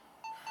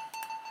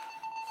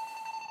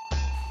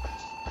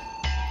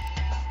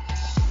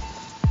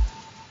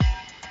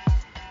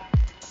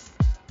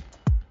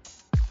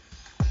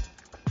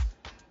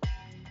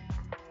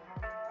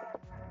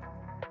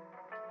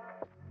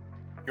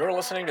You're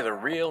listening to the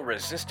Real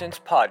Resistance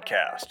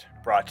Podcast,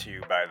 brought to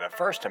you by the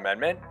First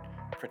Amendment,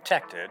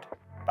 protected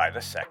by the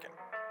Second.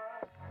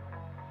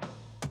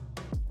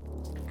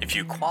 If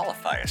you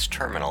qualify as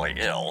terminally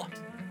ill,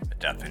 a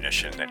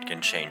definition that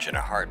can change in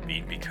a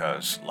heartbeat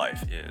because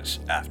life is,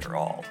 after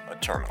all, a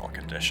terminal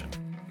condition,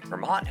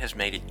 Vermont has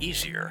made it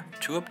easier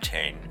to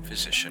obtain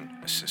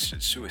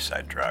physician-assisted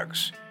suicide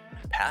drugs.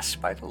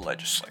 Passed by the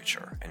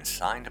legislature and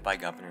signed by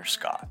Governor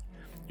Scott,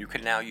 you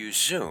can now use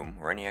Zoom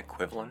or any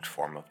equivalent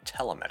form of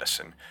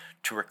telemedicine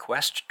to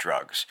request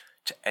drugs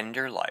to end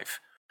your life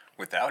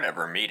without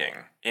ever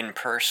meeting, in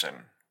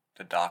person,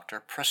 the doctor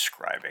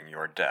prescribing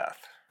your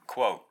death.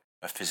 Quote,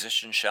 "A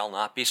physician shall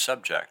not be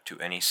subject to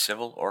any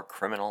civil or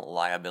criminal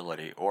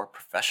liability or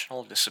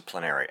professional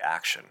disciplinary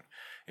action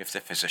if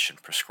the physician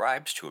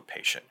prescribes to a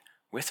patient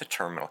with a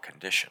terminal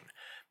condition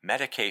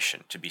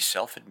medication to be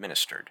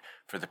self-administered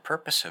for the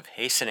purpose of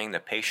hastening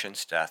the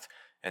patient's death,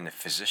 and the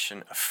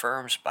physician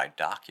affirms by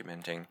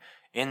documenting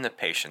in the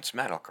patient's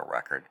medical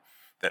record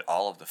that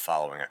all of the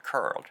following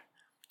occurred,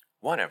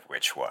 one of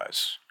which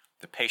was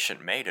the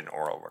patient made an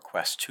oral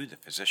request to the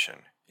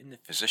physician in the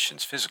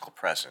physician's physical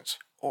presence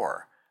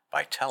or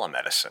by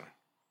telemedicine."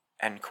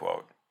 End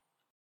quote.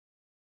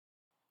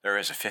 There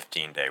is a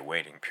 15-day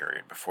waiting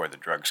period before the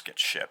drugs get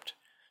shipped,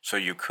 so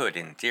you could,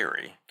 in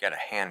theory, get a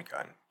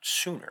handgun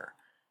sooner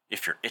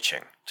if you're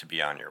itching to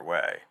be on your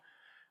way.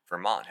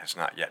 Vermont has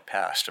not yet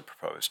passed a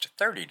proposed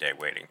 30-day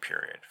waiting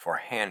period for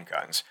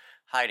handguns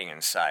hiding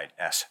inside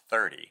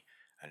S-30,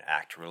 an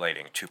act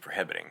relating to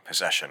prohibiting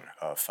possession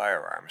of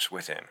firearms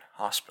within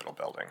hospital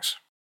buildings.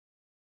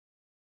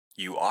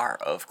 You are,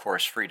 of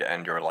course, free to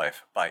end your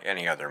life by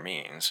any other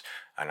means,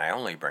 and I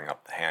only bring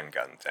up the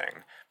handgun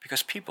thing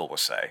because people will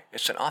say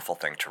it's an awful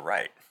thing to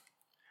write.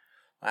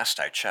 Last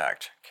I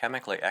checked,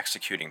 chemically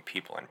executing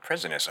people in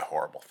prison is a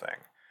horrible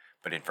thing,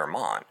 but in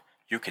Vermont,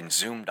 you can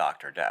Zoom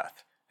doctor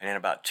death, and in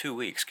about 2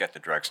 weeks get the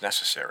drugs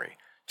necessary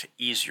to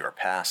ease your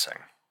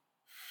passing.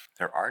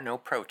 There are no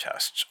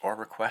protests or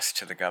requests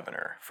to the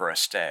governor for a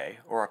stay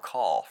or a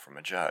call from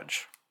a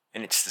judge,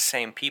 and it's the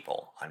same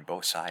people on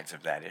both sides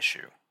of that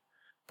issue.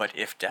 But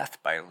if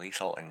death by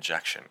lethal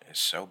injection is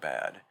so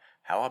bad,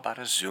 how about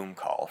a Zoom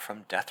call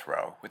from death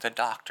row with a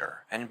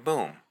doctor, and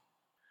boom?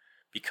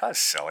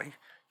 Because, silly,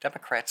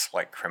 Democrats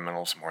like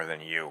criminals more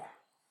than you.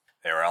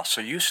 They are also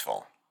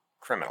useful.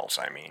 Criminals,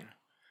 I mean.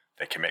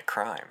 They commit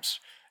crimes,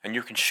 and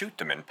you can shoot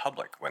them in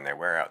public when they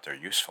wear out their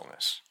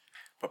usefulness.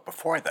 But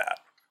before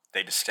that,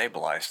 they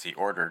destabilize the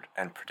ordered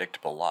and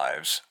predictable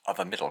lives of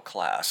a middle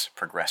class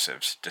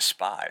progressives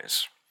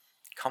despise.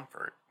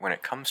 Comfort, when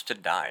it comes to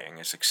dying,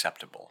 is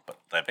acceptable, but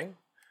living?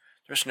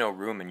 There's no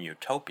room in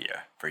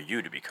utopia for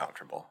you to be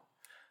comfortable.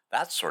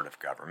 That sort of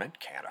government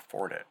can't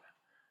afford it.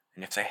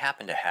 And if they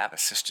happen to have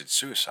assisted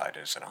suicide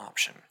as an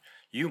option,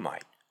 you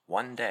might,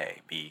 one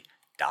day, be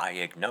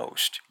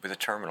diagnosed with a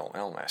terminal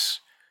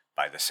illness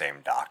by the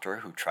same doctor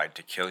who tried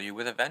to kill you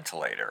with a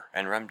ventilator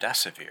and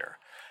remdesivir,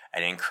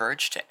 and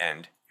encouraged to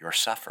end your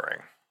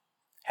suffering.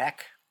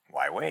 Heck,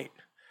 why wait?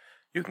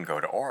 You can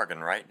go to Oregon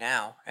right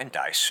now and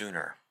die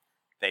sooner.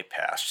 They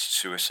passed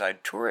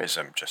suicide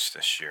tourism just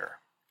this year.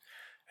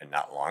 And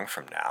not long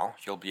from now,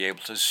 you'll be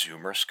able to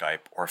Zoom or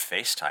Skype or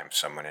FaceTime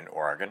someone in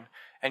Oregon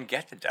and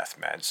get the death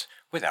meds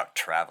without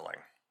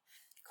traveling.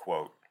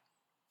 Quote,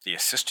 "The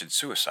assisted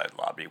suicide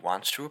lobby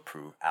wants to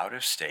approve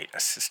out-of-state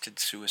assisted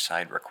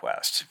suicide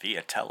requests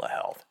via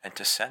telehealth and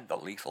to send the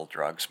lethal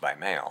drugs by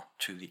mail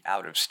to the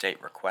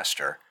out-of-state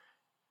requester."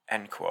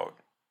 End quote.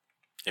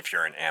 If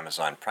you're an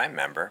Amazon Prime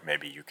member,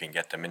 maybe you can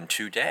get them in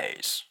 2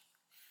 days.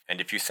 And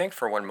if you think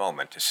for one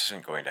moment this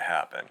isn't going to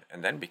happen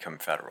and then become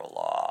federal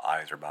law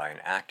either by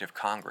an act of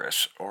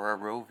Congress or a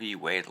Roe v.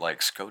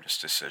 Wade-like SCOTUS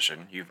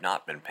decision, you've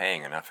not been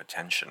paying enough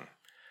attention.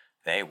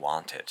 They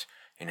want it.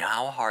 And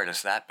how hard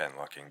has that been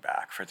looking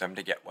back for them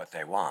to get what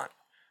they want?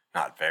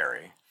 Not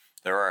very.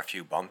 There are a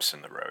few bumps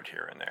in the road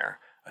here and there,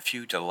 a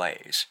few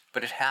delays,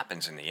 but it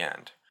happens in the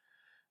end.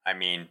 I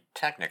mean,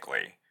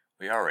 technically,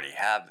 we already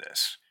have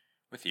this.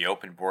 With the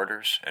open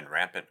borders and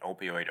rampant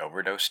opioid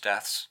overdose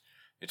deaths,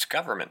 it's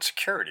government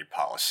security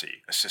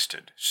policy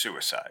assisted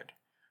suicide.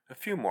 A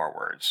few more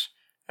words,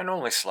 and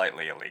only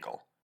slightly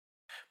illegal.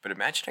 But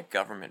imagine a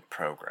government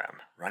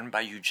program run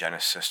by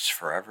eugenicists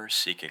forever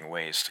seeking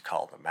ways to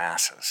call the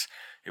masses.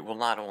 It will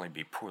not only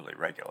be poorly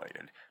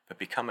regulated, but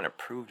become an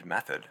approved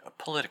method of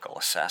political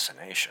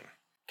assassination.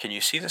 Can you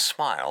see the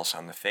smiles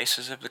on the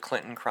faces of the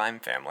Clinton crime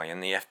family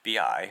and the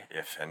FBI,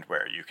 if and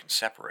where you can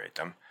separate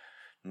them?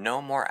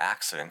 No more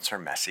accidents or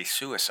messy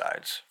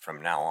suicides.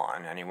 From now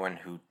on, anyone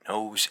who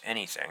knows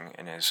anything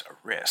and is a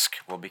risk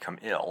will become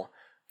ill,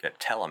 get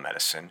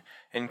telemedicine,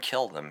 and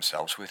kill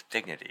themselves with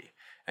dignity.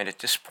 And at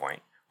this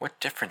point,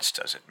 what difference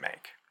does it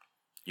make?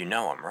 You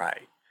know I'm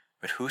right,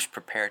 but who's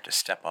prepared to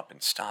step up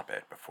and stop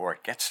it before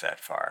it gets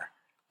that far?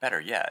 Better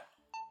yet,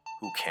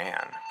 who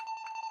can?